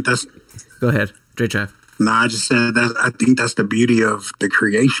think that's. Go ahead, Trav. No, I just said that. I think that's the beauty of the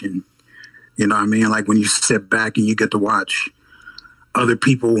creation. You know what I mean? Like when you sit back and you get to watch other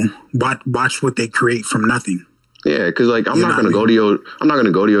people watch what they create from nothing. Yeah, because like I'm not gonna go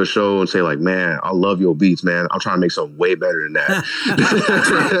to your show and say like, man, I love your beats, man. I'm trying to make something way better than that.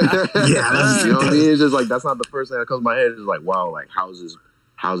 Yeah, you know what I mean? It's just like that's not the first thing that comes to my head. It's like, wow, like how's this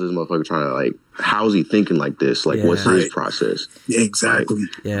motherfucker trying to like, how's he thinking like this? Like, what's his process? Exactly.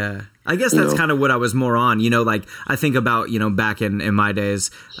 Like, yeah. I guess that's kind of what I was more on, you know, like I think about, you know, back in my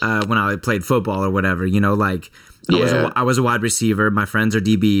days when I played football or whatever, you know, like I was a wide receiver. My friends are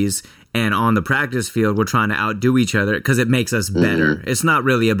DBs. And on the practice field, we're trying to outdo each other because it makes us better. Mm-hmm. It's not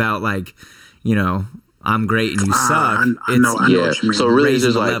really about like, you know, I'm great and you suck. I know what you mean. So really it's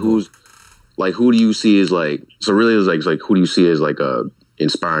just like who do you see as like, so really it's like who do you see as like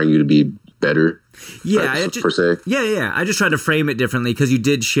inspiring you to be better? Yeah, per se. Yeah. I just tried to frame it differently because you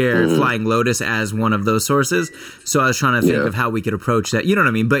did share Flying Lotus as one of those sources. So I was trying to think of how we could approach that. You know what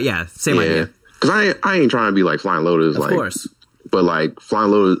I mean? But yeah, same idea. Because I ain't trying to be like Flying Lotus. Of course. But like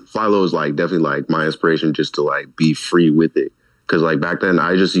Flying Lotus like definitely like my inspiration just to like be free with it. Because like back then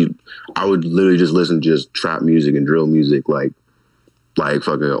I would literally just listen to just trap music and drill music like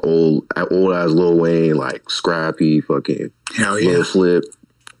fucking old ass Lil Wayne, like Scrappy, fucking Lil Flip.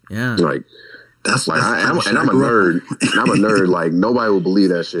 Yeah. Like I'm a nerd. And I'm a nerd. Like nobody will believe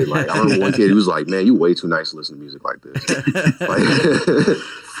that shit. Like I remember one kid who was like, "Man, you way too nice to listen to music like this."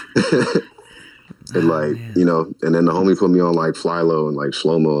 And like, you know, and then the homie put me on like Fly Low and like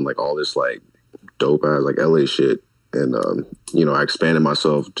Slow Mo and like all this like dope ass like LA shit. And you know, I expanded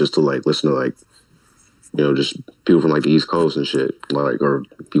myself just to like listen to like you know, just people from like the East Coast and shit, like, or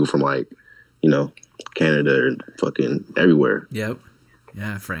people from like, you know, Canada and fucking everywhere. Yep.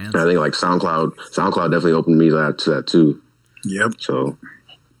 Yeah, France. And I think like SoundCloud definitely opened me to that too. Yep. So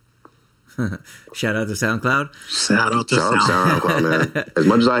shout out to SoundCloud. Shout out to SoundCloud, man. As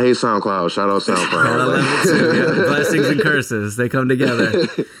much as I hate SoundCloud, shout out SoundCloud. Yeah, blessings and curses, they come together.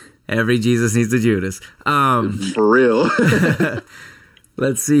 Every Jesus needs a Judas. For real.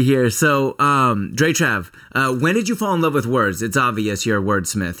 Let's see here. So, Dre Trav, when did you fall in love with words? It's obvious you're a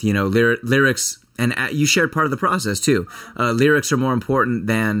wordsmith. You know, lyrics, and you shared part of the process too. Lyrics are more important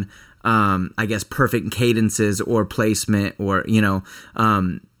than, I guess, perfect cadences or placement or, you know,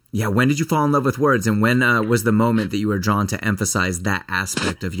 yeah. When did you fall in love with words, and when was the moment that you were drawn to emphasize that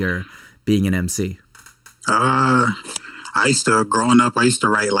aspect of your being an MC? Growing up, I used to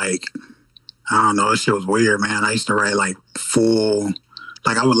write like, I don't know, this shit was weird, man. I used to write like full,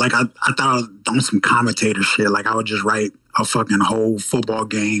 like I thought I was on some commentator shit. Like I would just write a fucking whole football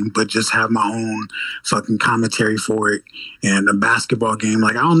game, but just have my own fucking commentary for it. And a basketball game,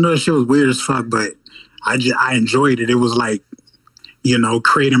 like I don't know, this shit was weird as fuck, but I enjoyed it. It was like, you know,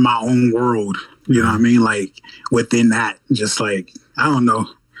 creating my own world. You know what I mean? Like within that, just like, I don't know.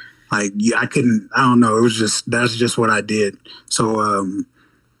 Like I don't know. It was just, that's just what I did. So,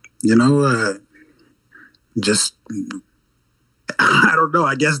 you know, just, I don't know.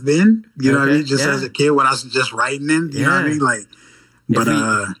 I guess then, you know what I mean? Just as a kid when I was just writing in, you know what I mean? Like, but,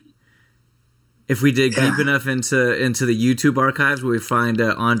 if we dig deep enough into the YouTube archives, will we find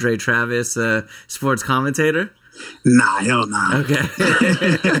Andre Travis, sports commentator? Nah, hell nah. Okay.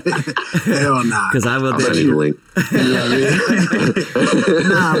 Hell nah. Because I will I'll send you the link.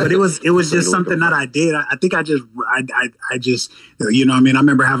 Nah, but it was just something that I did. I think I just, you know what I mean? I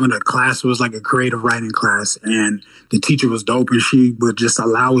remember having a class, it was like a creative writing class, and the teacher was dope, and she would just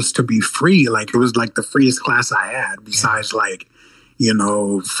allow us to be free. Like, it was like the freest class I had, besides like, you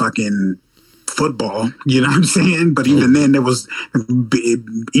know, fucking football, you know what I'm saying? But even then there was,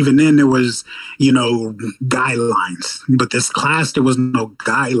 you know, guidelines. But this class, there was no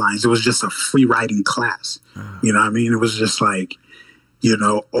guidelines. It was just a free writing class. You know what I mean? It was just like, you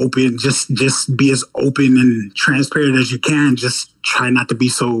know, open, just be as open and transparent as you can. Just try not to be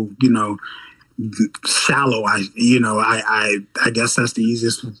so, you know, shallow. I guess that's the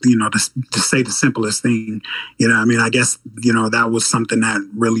easiest, you know, to say the simplest thing. You know what I mean? I guess, you know, that was something that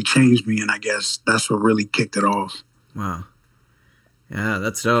really changed me, and I guess that's what really kicked it off. Wow. Yeah,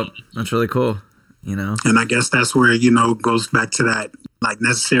 that's dope. That's really cool, you know? And I guess that's where, you know, goes back to that, like,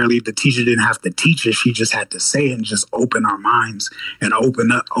 necessarily the teacher didn't have to teach us. She just had to say it and just open our minds and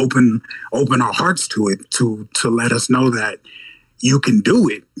open our hearts to it, to let us know that you can do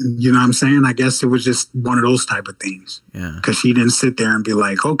it. You know what I'm saying? I guess it was just one of those type of things. Yeah. Because she didn't sit there and be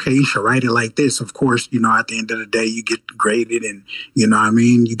like, okay, you should write it like this. Of course, you know, at the end of the day, you get graded, and, you know what I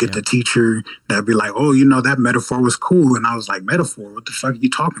mean? You get the teacher that be like, oh, you know, that metaphor was cool. And I was like, metaphor? What the fuck are you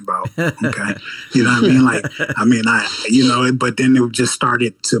talking about? Okay. You know what I mean? Like, you know, but then it just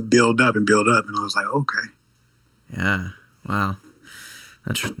started to build up. And I was like, okay. Yeah. Wow.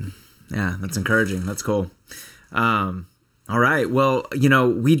 That's encouraging. That's cool. All right. Well, you know,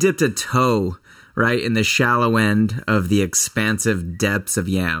 we dipped a toe, right, in the shallow end of the expansive depths of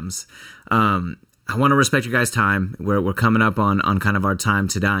YAMMS. I want to respect you guys' time. We're coming up on kind of our time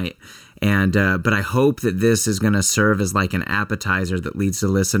tonight. And but I hope that this is going to serve as like an appetizer that leads to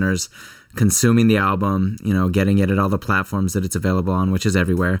listeners consuming the album, you know, getting it at all the platforms that it's available on, which is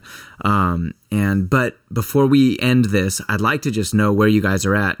everywhere. But before we end this, I'd like to just know where you guys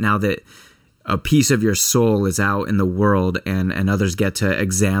are at now that a piece of your soul is out in the world, and others get to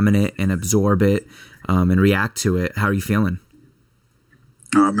examine it and absorb it, and react to it. How are you feeling?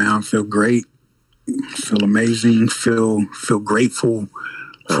 Oh man, I feel great. Feel amazing. Feel grateful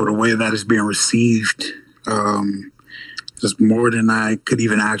for the way that it's being received. Just more than I could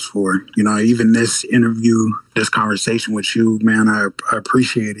even ask for. You know, even this interview, this conversation with you, man, I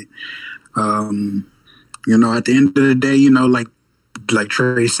appreciate it. You know, at the end of the day, you know, like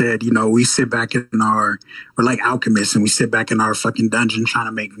Trey said, you know, we sit back we're like alchemists, and we sit back in our fucking dungeon trying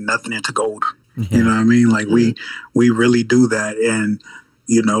to make nothing into gold. Yeah. You know what I mean? Like we really do that. And,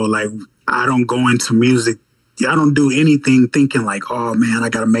 you know, like I don't go into music. I don't do anything thinking like, oh man, I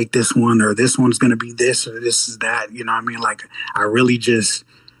got to make this one, or this one's going to be this, or this is that. You know what I mean? Like I really just,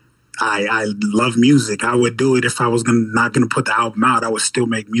 I love music. I would do it if I was not going to put the album out. I would still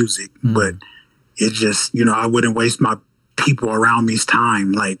make music, but it just, you know, I wouldn't waste my people around me's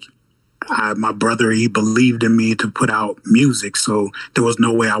time. Like my brother, he believed in me to put out music, so there was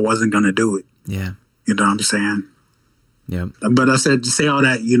no way I wasn't gonna do it. Yeah, you know what I'm saying? Yeah. But I said to say all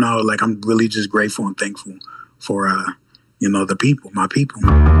that, you know, like I'm really just grateful and thankful for, you know, the people, my people.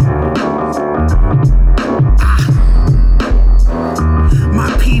 My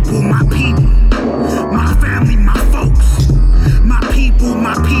people, my people, my family, my folks. My people,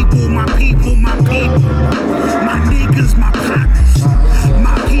 my people, my people, my people. My niggas, my partners.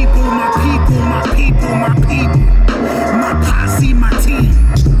 My people, my people, my people, my people. My posse, my team.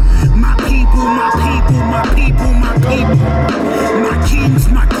 My people, my people, my people, my people. My kings,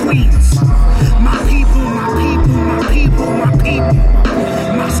 my queens. My people, my people, my people, my people.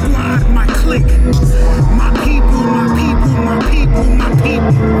 My squad, my clique. My people, my people, my people, my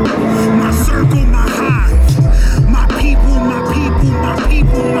people. My circle, my hive. My people, my people, my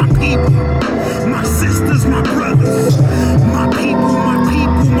people, my people. My sisters, my brothers. My people, my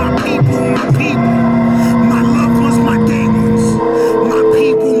people, my people, my people. My loved ones, my day ones. My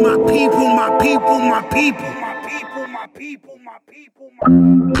people, my people, my people, my people. My people, my people, my people, my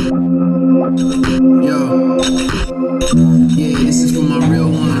Yo, yeah, this is for my real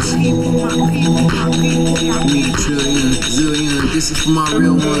ones. people, my people, my people, my Me, trillion, zillion, this is for my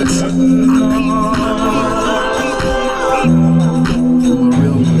real ones. people, my people, my people, my people. For my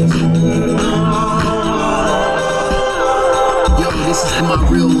real ones. Yo, this is for my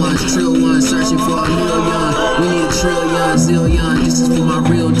real ones, trill ones, searching for a million. We need a trillion, zillion. This is for my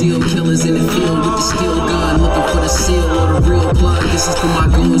real deal killers in the field with the steel gun, looking for the seal or the real plug. This is for my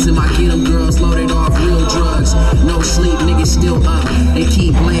goons and my get 'em girls loaded off real drugs. No sleep, niggas still up. They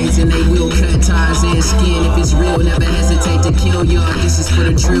keep blades and they will cut ties and skin. If it's real, never hesitate to kill y'all. This is for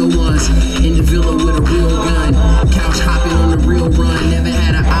the drill ones in the villa with a real gun. Couch hopping on the real run. Never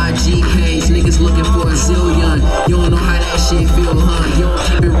had an IG page. Niggas looking for a zillion. You don't know how that shit feel, huh? You don't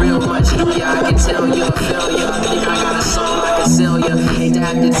keep it real much, do ya? I can tell you a failure. Think I got a soul I can sell ya. Hate to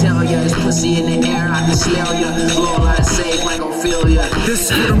have to tell ya. It's pussy in the air, I can smell ya. All I say, I gon' feel ya. This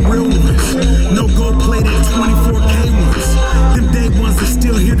for the real ones. No gold plated 24K ones. Them day ones are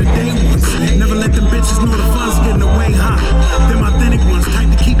still here today ones. Never let them bitches know the funds getting away, huh? Them authentic ones, type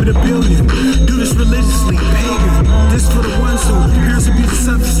to keep it a billion. Do this religiously, pagan. This for the ones who parents abuse the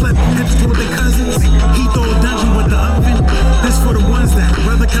subject, slept heads toward their cousins. He throw a dungeon with the oven. This for the ones that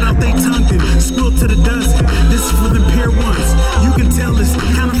rather cut out they tongue than spill to the dozen. This is for them pair ones. You can tell it's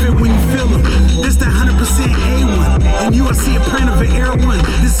counterfeit when you feel them. This that 100% A1. And you I see a print of an Air One.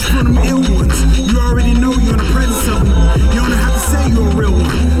 This is for them ill ones. You already know you're in the presence of them. You don't have to say you're a real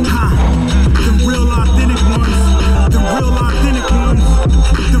one. Huh? Them real authentic ones. Them real authentic ones.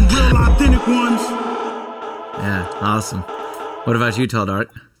 Them real authentic ones. Yeah, awesome. What about you, Tall Dark?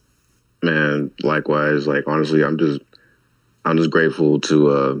 Man, likewise. Like honestly, I'm just grateful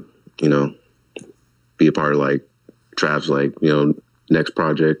to you know, be a part of like Trav's like, you know, next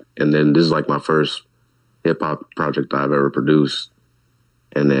project. And then this is like my first hip hop project I've ever produced.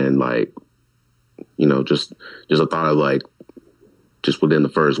 And then like, you know, just a thought of like, just within the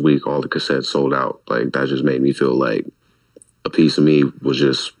first week, all the cassettes sold out. Like that just made me feel like a piece of me was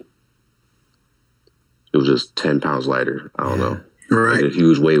just 10 pounds lighter. I don't know. Right. Like a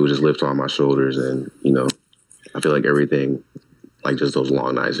huge weight was just lifted on my shoulders. And, you know, I feel like everything, like just those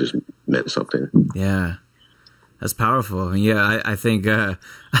long nights just meant something. Yeah. That's powerful. Yeah, I think a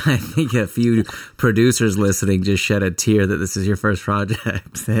few producers listening just shed a tear that this is your first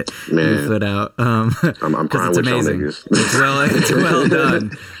project that you put out. I'm crying it's with amazing. y'all niggas. It's well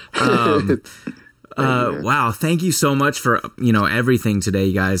done. Wow, thank you so much for everything today,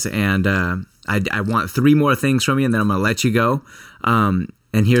 you guys. And I want 3 more things from you, and then I'm gonna let you go.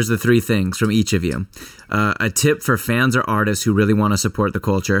 And here's the 3 things from each of you. A tip for fans or artists who really want to support the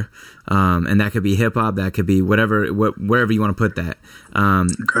culture. And that could be hip hop, that could be wherever you want to put that.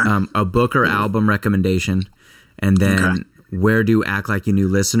 A book or album recommendation. And then where do Act Like You Knew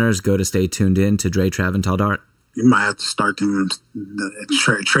listeners go to stay tuned in to Dre, Trav, and Tall Dark? You might have to start them,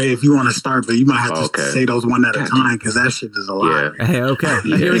 Trey, if you want to start, but you might have to say those one at a time because that shit is a lot. Yeah. Hey, okay.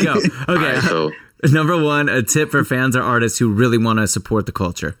 Here we go. Okay. Right, so Number 1, a tip for fans or artists who really want to support the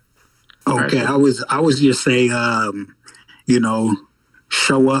culture. Okay, I was just say,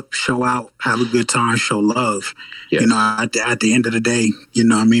 show up, show out, have a good time, show love. Yes. You know, at the end of the day, you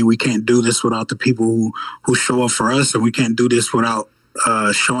know what I mean? We can't do this without the people who show up for us, and we can't do this without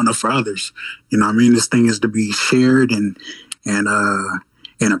showing up for others. You know what I mean? This thing is to be shared and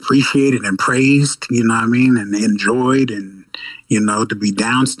appreciated and praised, you know what I mean? And enjoyed and, you know, to be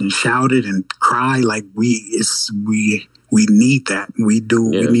danced and shouted and cry. Like we need that. We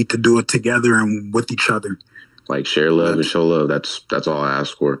need to do it together and with each other. like share love and show love. That's all I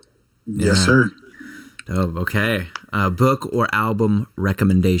ask for. Yes, sir. Oh, okay. Book or album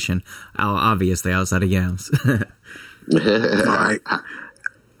recommendation? Obviously, outside of YAMMS. All right.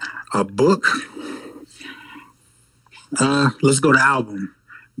 A book. Let's go to album.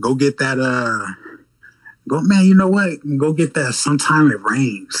 Go get that. Go, man. You know what? Go get that. Sometime It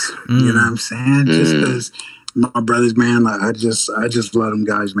Rains. You know what I'm saying? Just because my brothers, man. I just love them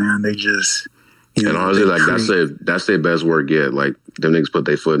guys, man. They just. You and know, honestly, like that's their best work yet. Like them niggas put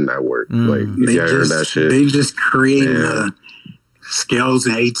their foot in that work. Like if y'all heard that shit, they just created Scales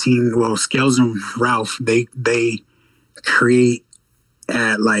and 18. Well, Scales and Ralph, they create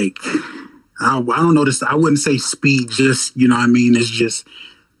at like I don't know this. I wouldn't say speed. Just you know what I mean. It's just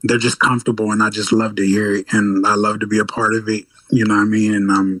they're just comfortable, and I just love to hear it, and I love to be a part of it. You know what I mean?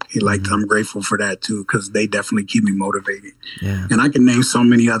 And I'm grateful for that too, because they definitely keep me motivated. Yeah. And I can name so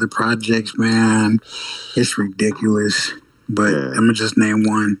many other projects, man. It's ridiculous. But I'm gonna just name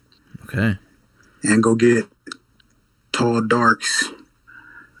one. Okay. And go get Tall Darks.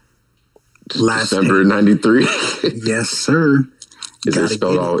 Last December '93. Yes, sir. It's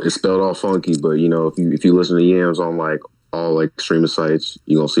spelled all funky, but you know, if you listen to YAMMS on like all like streaming sites,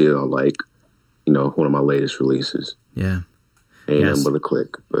 you're gonna see it on like, you know, one of my latest releases. Yeah. Ain't nothing but a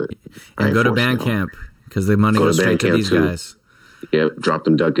click. But and go to Bandcamp because the money goes straight to these guys. Yep, drop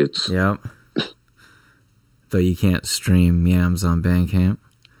them ducats. Yep. Though you can't stream YAMMS on Bandcamp.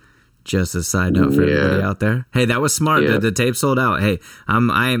 Just a side note for everybody out there. Hey, that was smart. Yeah. The tape sold out. Hey,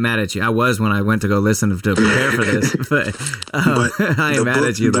 I ain't mad at you. I was when I went to go listen to prepare for this, but I ain't mad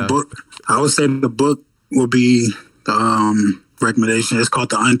at you though. The book, I would say the book will be recommendation. It's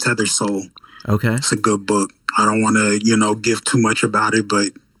called The Untethered Soul. Okay, it's a good book. I don't want to, give too much about it,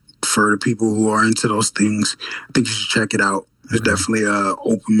 but for the people who are into those things, I think you should check it out. It's definitely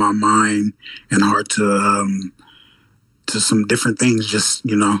opened my mind and heart to some different things. Just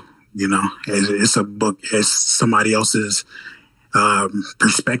it's a book. It's somebody else's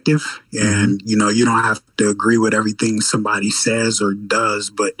perspective, and you don't have to agree with everything somebody says or does,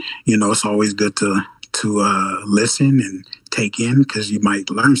 but it's always good to listen and take in because you might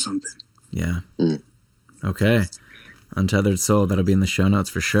learn something. Yeah. Okay. Untethered Soul, that'll be in the show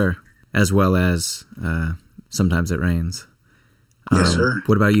notes for sure, as well as Sometimes It Rains. Yes, sir.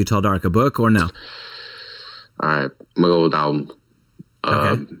 What about you, Tall Dark? A book or no? All right, I'm gonna go with album.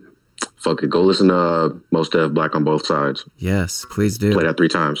 Okay. Fuck it, go listen to Most Def Black on Both Sides. Yes, please do. Play that 3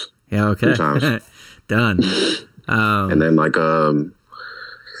 times. Yeah, okay. 3 times. Done. And then like I'm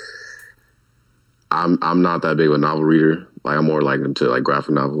not that big of a novel reader. Like I'm more like into like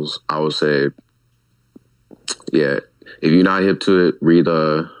graphic novels. I would say, yeah, if you're not hip to it, read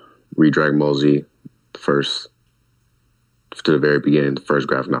Dragon Ball Z first to the very beginning, the first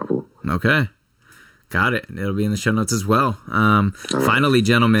graphic novel. Okay. Got it. It'll be in the show notes as well. Finally,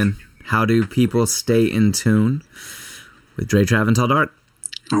 gentlemen, how do people stay in tune with Dre, Trav, and Tall Dark?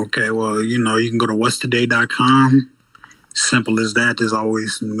 Okay, well, you can go to whatstoday.com. Simple as that. There's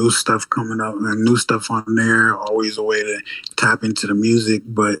always new stuff coming up and new stuff on there. Always a way to tap into the music,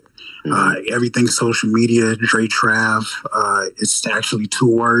 but everything social media, Dre Trav. It's actually 2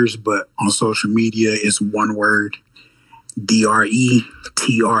 words, but on social media it's 1 word, DRETRAV.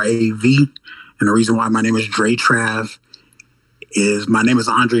 And the reason why my name is Dre Trav is my name is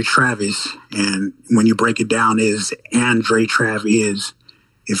Andre Travis, and when you break it down, is and Dre Trav is.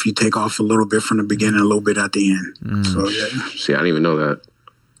 If you take off a little bit from the beginning, a little bit at the end. So, yeah. See, I didn't even know that.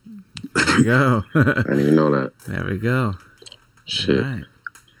 There we go. I didn't even know that. There we go. Shit. Right.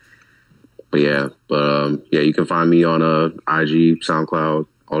 But yeah, you can find me on IG, SoundCloud,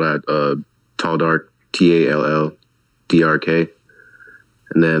 all that. Tall Dark, TALLDRK.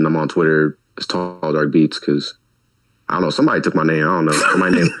 And then I'm on Twitter. It's Tall Dark Beats because I don't know. Somebody took my name. I don't know.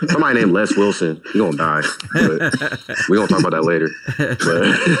 Somebody named Les Wilson. He gonna die. But we gonna talk about that later.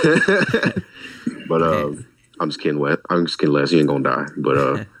 But I'm just kidding. I'm just kidding. Les, he ain't gonna die.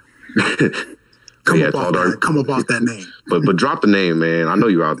 But Tall Dark. Come up off that name. But drop the name, man. I know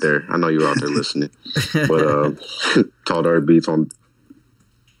you're out there. I know you're out there listening. But Tall Dark Beats on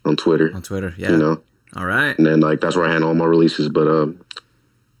Twitter. On Twitter, yeah. All right. And then that's where I handle all my releases. But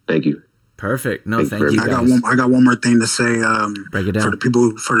thank you. Perfect. No, thank you. I got one more thing to say. Break it down. For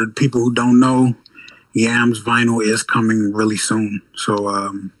the people who don't know, YAMMS vinyl is coming really soon.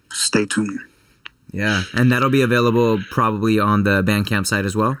 So stay tuned. Yeah, and that'll be available probably on the Bandcamp site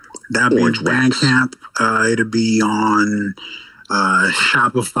as well. That'll be Bandcamp. It'll be on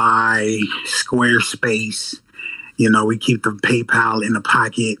Shopify, Squarespace. We keep the PayPal in the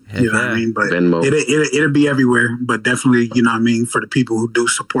pocket, what I mean? But it'll be everywhere. But definitely, for the people who do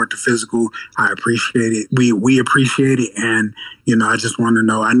support the physical, I appreciate it. We appreciate it. And, I just want to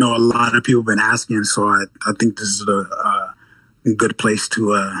know, I know a lot of people have been asking, so I think this is a good place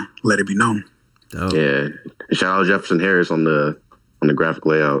to let it be known. Dope. Yeah. Shout out Jefferson Harris on the graphic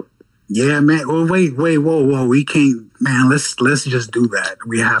layout. Yeah, man. Well, wait, whoa. We can't, man. Let's just do that.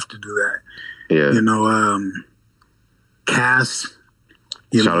 We have to do that. Yeah. You know, Cass.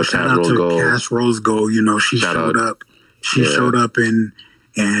 Shout out to Cass Rose Gold. You know, she showed up. She showed up and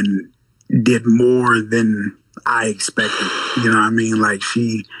did more than I expected. You know what I mean? Like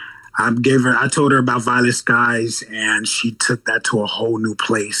I told her about Violet Skies, and she took that to a whole new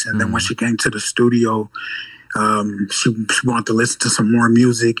place. And then when she came to the studio, she wanted to listen to some more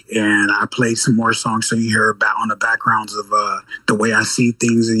music, and I played some more songs. So you hear about on the backgrounds of The Way I See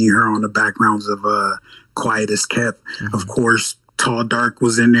Things, and you hear on the backgrounds of Quiet as Kept. Of course, Tall Dark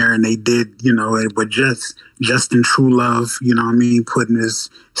was in there, and they did, you know, it was just in True Love, you know what I mean, putting his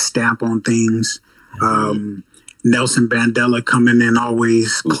stamp on things. Nelson Bandela coming in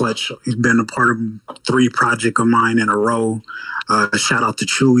always clutch. He's been a part of 3 projects of mine in a row. Shout out to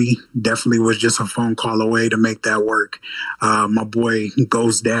Chewy. Definitely was just a phone call away to make that work. My boy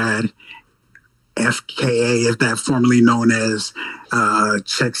Ghost Dad, FKA, if that formerly known as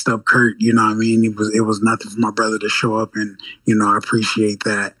Check Stub Kurt, you know what I mean? It was nothing for my brother to show up, and, you know, I appreciate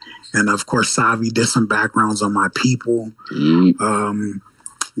that. And of course, Savi did some backgrounds on my people.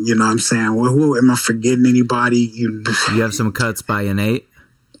 You know what I'm saying? Who am I forgetting anybody? You have some cuts by Innate.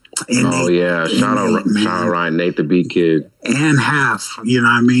 Oh yeah, shout out Ryan Nate, the Beat Kid, and Half. You know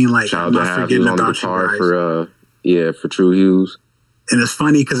what I mean? Like, shout I'm out to not Half. forgetting He was on the about guitar you guys. for True Hughes. And it's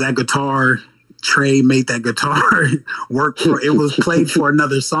funny because that guitar, Trey made that guitar work for. It was played for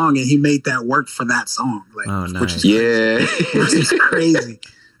another song, and he made that work for that song. Like, nice. Which is crazy.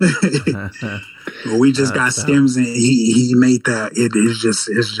 We just got stems, and he made that. It's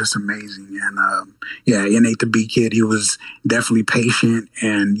just amazing. And Innate the B Kid, he was definitely patient,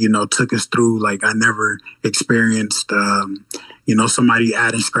 and, you know, took us through like I never experienced. You know, somebody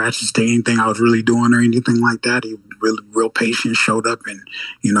adding scratches to anything I was really doing or anything like that. He really real patient, showed up, and,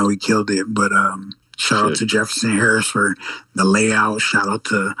 you know, he killed it. But shout out to Jefferson Harris for the layout. Shout out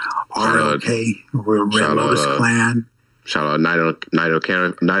to RLK, Red Lotus Clan. Shout out Night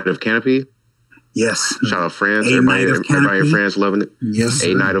of Canopy. Yes. Shout out France. Everybody in France loving it. Yes.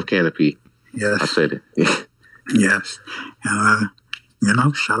 Night of Canopy. Yes. I said it. Yes. You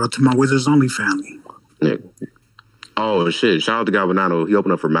know, shout out to my Wizards Only family. Yeah. Oh shit! Shout out to Galvanano. He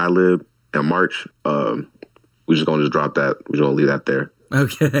opened up for Madlib in March. We just gonna drop that. We're gonna leave that there.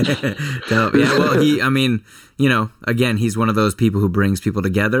 Okay. Dope. Yeah. Well, I mean, you know, again, he's one of those people who brings people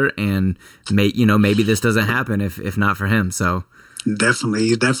together, and maybe this doesn't happen if not for him. So definitely,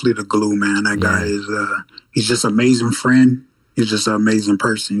 he's definitely the glue, man. That guy is. He's just an amazing friend. He's just an amazing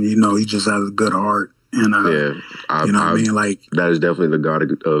person. You know, he just has a good heart, and you know what I mean. Like, that is definitely the god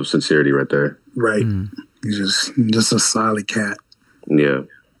of sincerity right there. Right. He's just a solid cat. Yeah.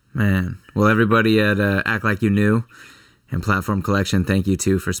 Man. Well, everybody at Act Like You Knew and Platform Collection, thank you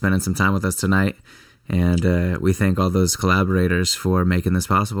too for spending some time with us tonight, and we thank all those collaborators for making this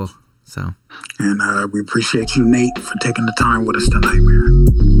possible. So, and we appreciate you, Nate, for taking the time with us tonight,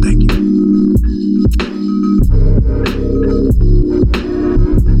 man. Thank you.